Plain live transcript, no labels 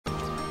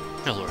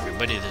Hello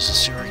everybody, this is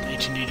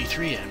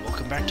Sirach1983 and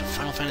welcome back to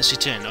Final Fantasy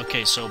X.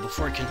 Okay, so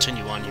before I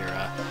continue on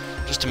here,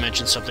 just to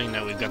mention something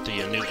that we've got the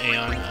new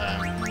Aeon,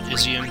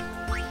 Izian.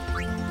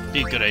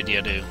 Be a good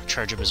idea to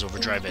charge up his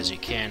overdrive as you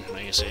can.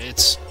 Like I say,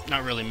 it's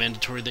not really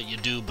mandatory that you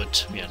do,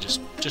 but yeah,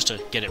 just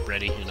to get it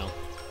ready, you know.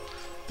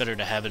 Better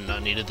to have it and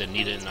not need it than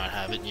need it and not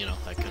have it, you know,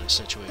 that kind of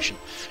situation.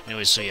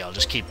 Anyways, so yeah, I'll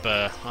just keep,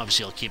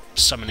 obviously I'll keep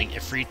summoning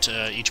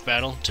Ifrit each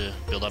battle to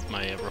build up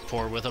my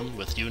rapport with him,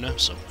 with Yuna,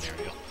 so there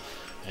we go.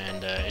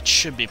 And it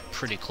should be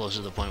pretty close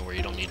to the point where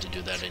you don't need to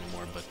do that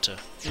anymore, but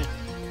yeah,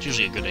 it's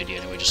usually a good idea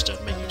anyway, just to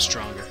make them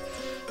stronger.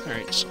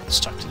 Alright, so let's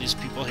talk to these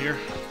people here.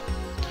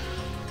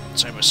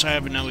 Side by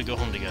side, but now we go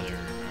home together.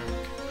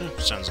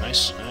 Sounds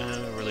nice.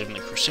 We're leaving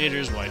the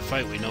Crusaders. Why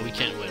fight? We know we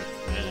can't win.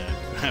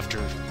 After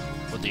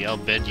what the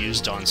Al-Bed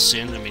used on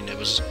Sin, I mean,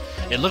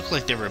 it looked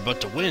like they were about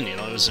to win, you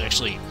know, it was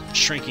actually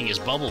shrinking his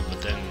bubble,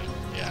 but then,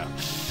 yeah.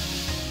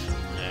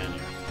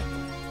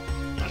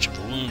 Much of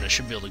a wound, I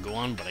should be able to go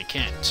on, but I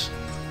can't.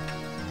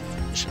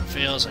 Mission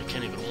fails, I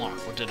can't even walk.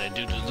 What did I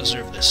do to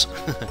deserve this?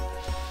 And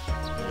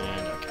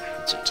okay,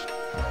 that's it.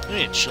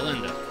 Hey, it's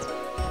Shalinda.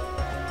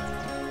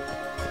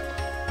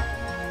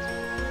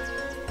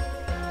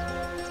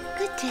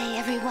 Good day,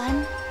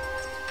 everyone.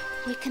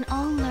 We can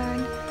all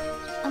learn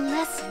a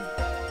lesson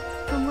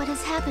from what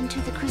has happened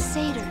to the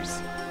Crusaders.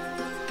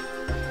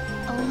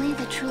 Only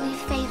the truly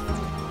faithful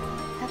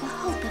have a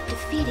hope of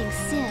defeating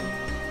sin.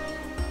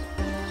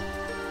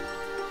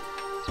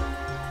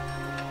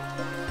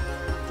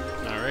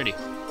 Alrighty.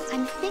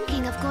 I'm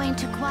thinking of going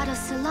to Guado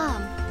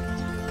Salam.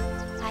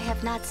 I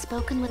have not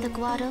spoken with a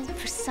Guado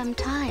for some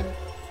time.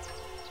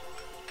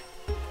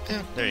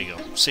 Yeah, there you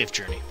go. Safe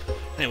journey.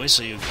 Anyway,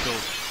 so you go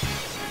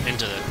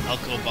into I'll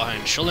go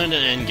behind Shalinda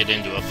and get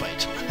into a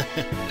fight.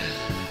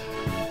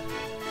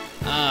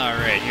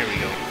 Alright, here we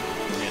go.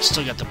 Yeah,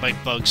 still got the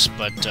bite bugs,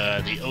 but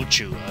the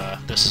Ochu,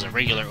 this is a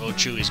regular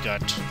Ochu, he's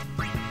got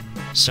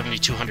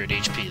 7,200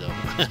 HP though.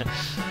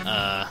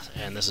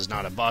 And this is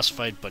not a boss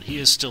fight, but he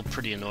is still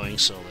pretty annoying,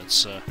 so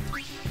let's get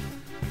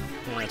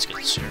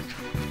the Zerg.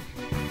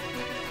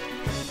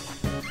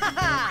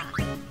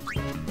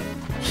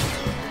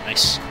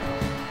 Nice.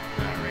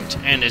 Alright,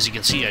 and as you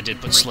can see, I did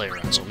put Slayer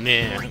on, so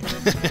meh.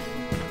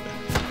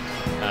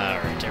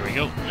 Alright, there we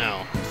go.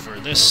 Now, for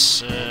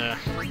this, what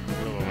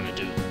do I want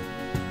to do?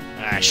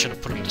 I should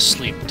have put him to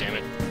sleep, damn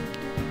it.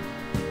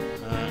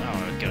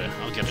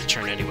 I'll get a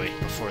turn anyway,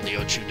 before the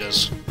Ochu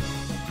does.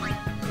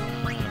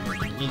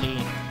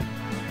 Lulu.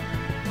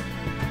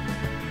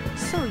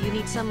 So, you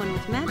need someone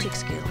with magic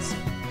skills.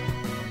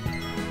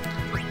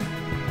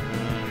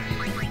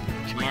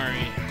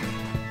 Kimari.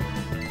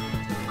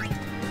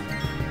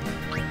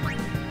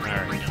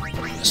 Alright, now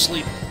put him to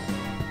sleep.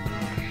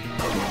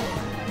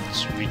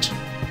 Sweet.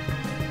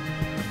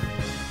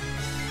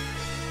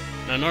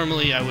 Now,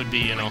 normally I would be,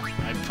 you know,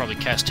 I'd probably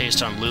cast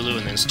Haste on Lulu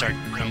and then start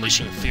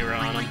unleashing Fira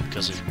on him,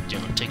 because it, you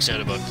know, takes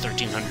out about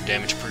 1,300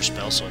 damage per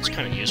spell, so it's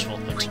kind of useful,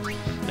 but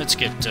let's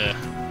get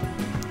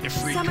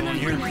Ifrit going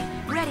here.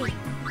 Ready.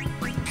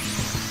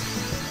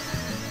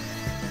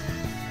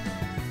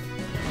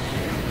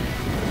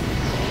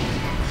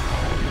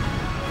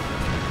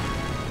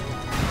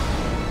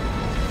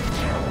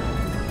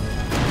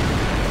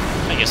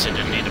 I guess I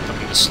didn't need to put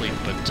him to sleep,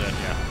 but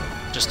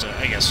yeah, just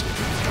I guess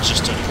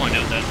just to point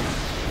out that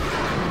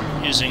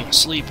using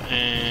sleep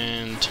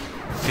and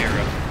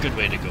Fira, good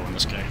way to go on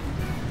this guy.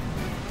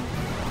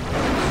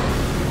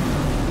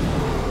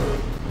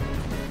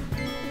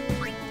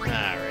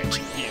 Alright,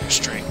 here,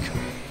 strike.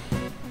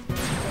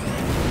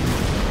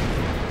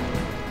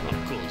 Oh,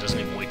 cool, it doesn't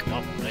even wake him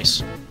up.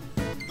 Nice.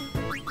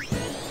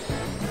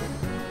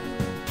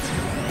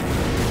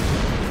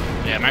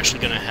 Yeah, I'm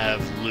actually gonna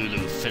have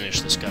Lulu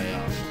finish this guy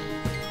off.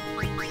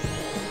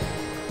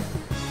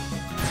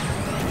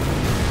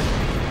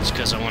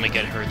 Because I want to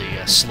get her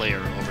the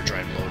Slayer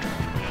overdrive mode.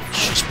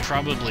 She's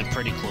probably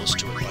pretty close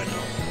to it by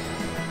now.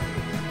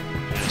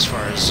 And as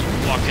far as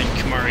Waka and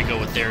Kimari go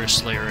with their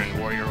Slayer and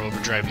Warrior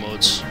overdrive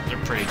modes, they're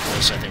pretty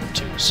close, I think,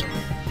 too. So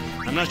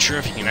I'm not sure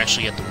if you can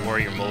actually get the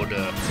Warrior mode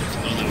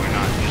with Lulu or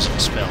not using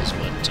spells,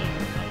 but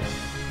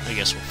I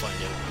guess we'll find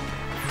out.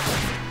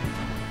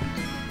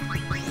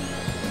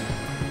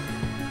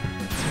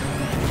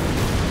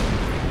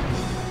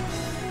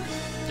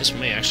 This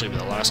may actually be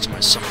the last time I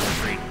summon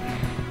Ifrit.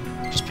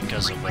 Just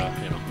because of,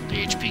 you know,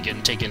 the HP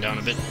getting taken down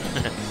a bit.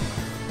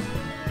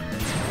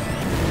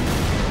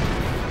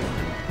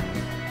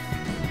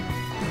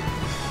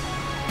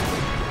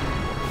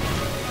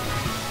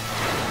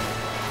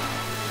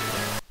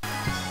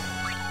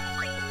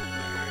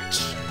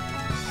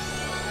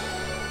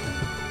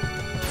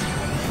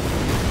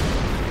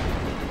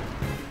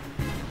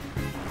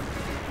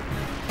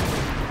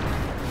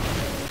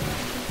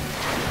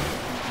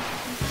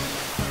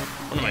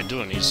 What am I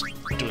doing? He's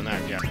doing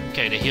that, yeah.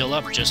 Okay, to heal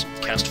up, just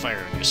cast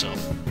fire on yourself.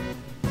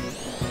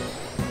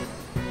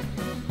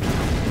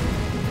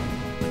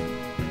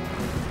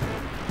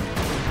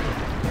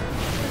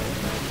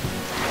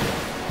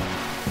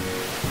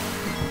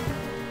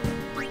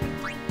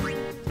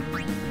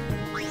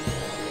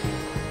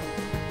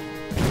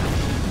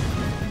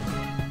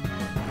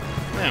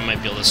 I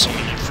might be able to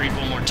summon Ifrit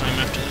one more time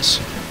after this.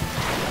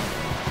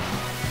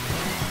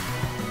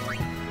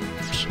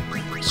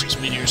 Oops. 6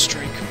 Meteor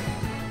Strike.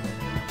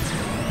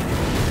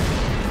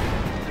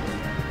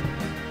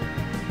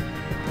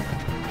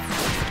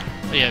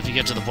 But yeah, if you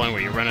get to the point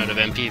where you run out of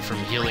MP from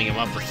healing him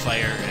up with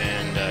fire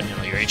and you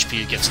know, your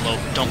HP gets low,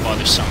 don't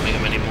bother summoning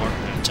him anymore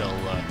until,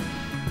 well...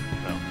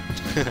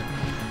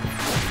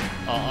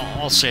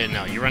 I'll say it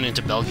now. You run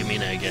into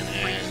Belgamina again,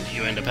 and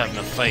you end up having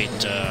to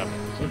fight,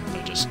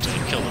 I just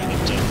killed him,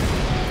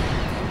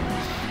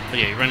 but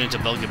yeah, you run into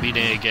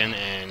Belgamina again,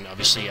 and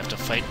obviously you have to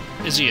fight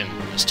Izian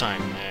this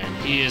time, and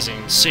he is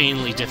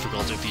insanely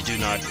difficult if you do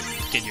not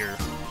get your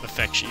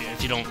affection,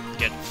 if you don't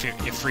get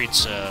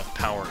Ifrit's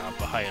power up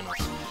high enough.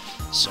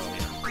 So,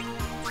 yeah.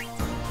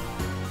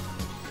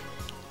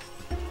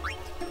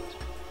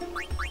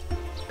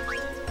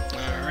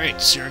 Alright,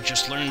 Sirik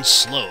just learned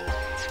slow.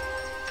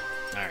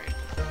 Alright,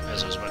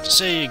 as I was about to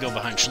say, you go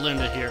behind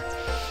Shalinda here.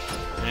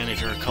 And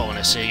if you recall when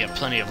I say you get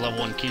plenty of level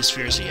 1 key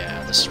spheres,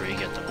 yeah, this is where you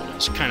get them. I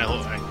was kind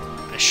of...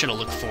 I should have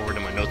looked forward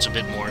in my notes a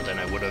bit more than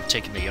I would have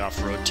taken the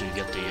off-road to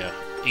get the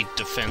 8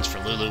 defense for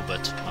Lulu,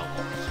 but, oh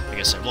well. Like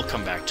I said, we'll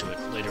come back to it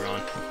later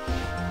on.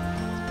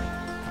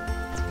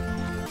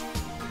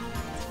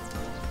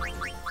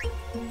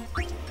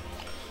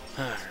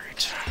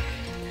 Alright.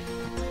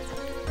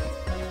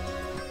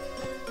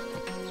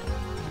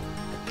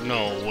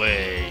 No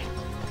way.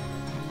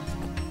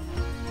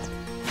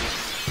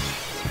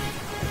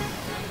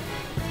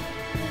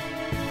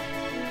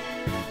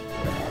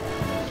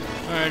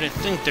 Alright, I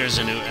think there's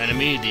a new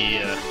enemy,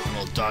 the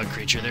little dog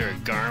creature there, a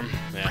Garm.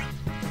 Yeah.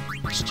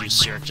 Just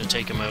use Sirik to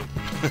take him out.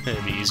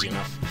 It'd be easy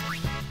enough.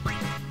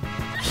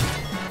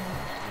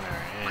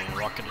 Alright, and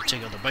Rocket to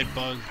take out the Bite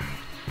Bug.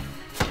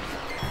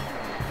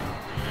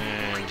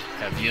 And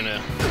have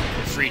Yuna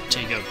Ifrit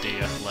take out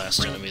the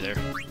last enemy there.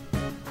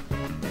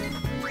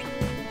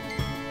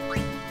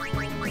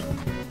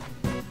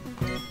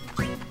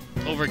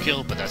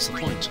 Overkill, but that's the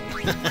point.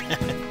 Alright.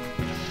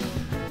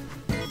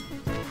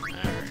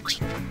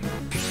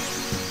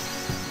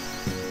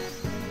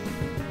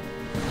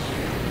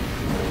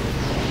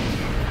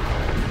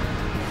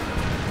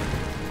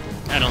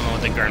 I don't know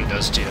what the Garm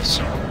does to you,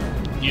 so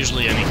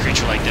usually any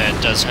creature like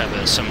that does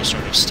have some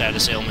sort of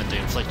status ailment they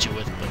inflict you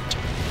with, but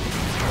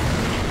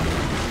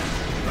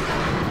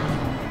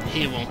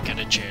he won't get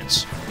a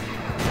chance.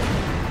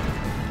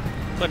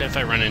 But if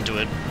I run into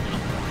it, you know,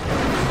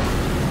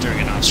 during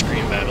an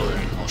off-screen battle,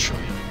 then I'll show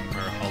you,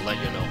 or I'll let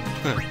you know.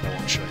 I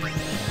won't show you.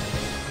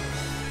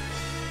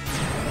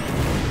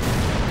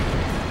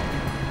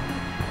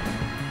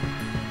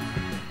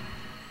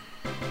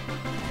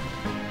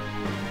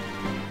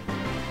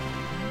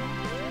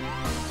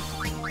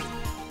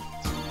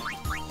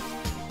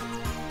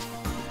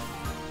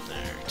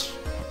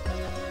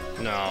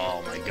 No,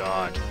 oh my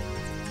god.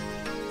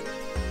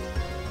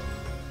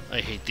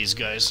 I hate these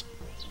guys.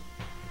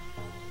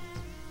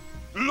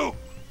 Look!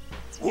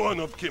 One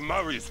of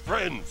Kimari's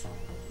friends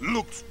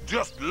looks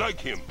just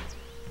like him.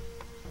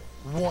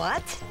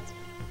 What?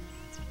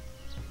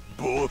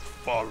 Both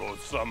follow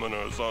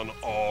summoners on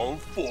all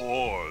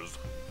fours.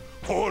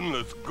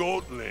 Hornless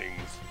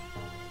goatlings.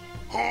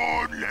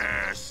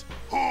 Hornless!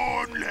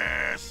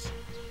 Hornless!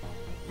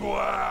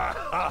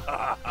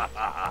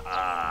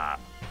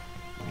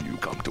 You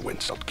come to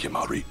insult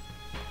Kimari?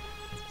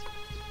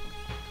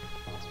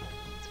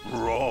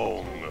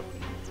 Wrong.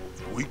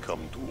 We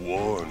come to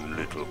warn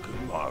little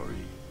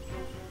Kimari.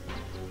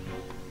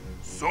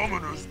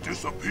 Summoners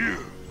disappear.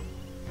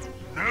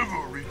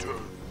 Never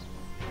return.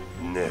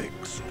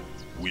 Next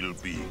will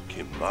be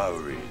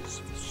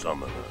Kimari's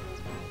summoner.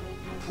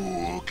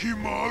 Poor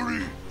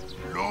Kimari.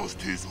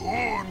 Lost his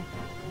horn.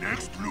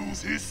 Next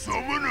lose his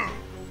summoner.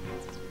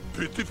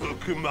 Pitiful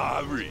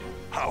Kimari.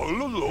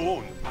 Howl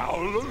alone.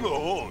 Howl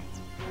alone.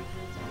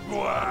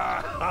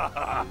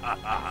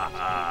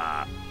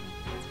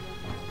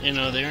 You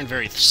know, they aren't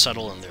very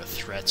subtle in their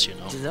threats, you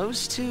know. Do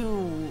those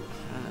two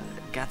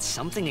got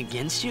something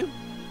against you?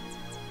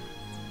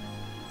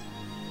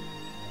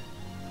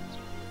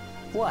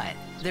 What?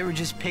 They were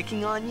just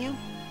picking on you?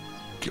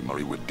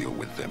 Kimari will deal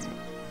with them.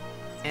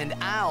 And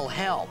I'll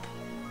help.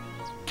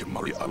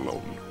 Kimari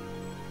alone.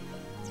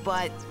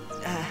 But,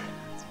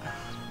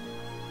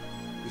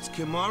 It's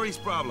Kimari's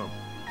problem.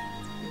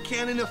 You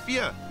can't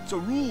interfere. It's a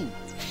rule.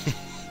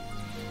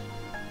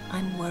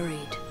 I'm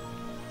worried.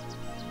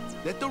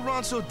 Let the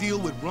Ronso deal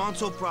with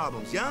Ronso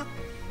problems, yeah?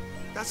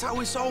 That's how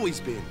it's always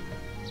been.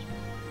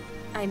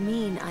 I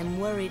mean, I'm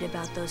worried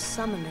about those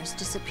summoners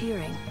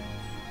disappearing.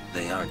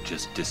 They aren't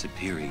just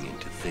disappearing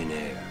into thin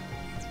air.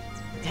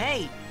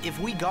 hey, if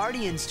we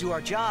Guardians do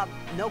our job,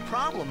 no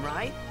problem,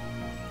 right?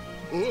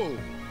 Oh.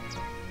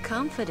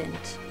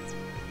 Confident.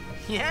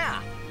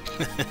 Yeah.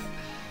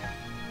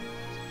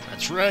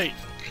 That's right.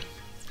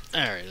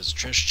 Alright, there's a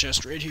treasure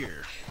chest right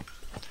here.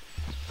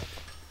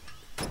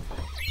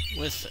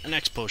 With an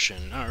X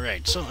potion.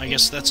 Alright, so I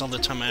guess that's all the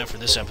time I have for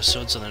this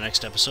episode. So the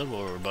next episode,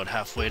 well, we're about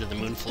halfway to the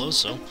Moonflow,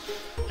 so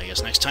I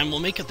guess next time we'll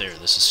make it there.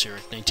 This is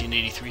Sirik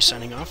 1983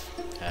 signing off.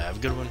 Have a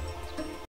good one.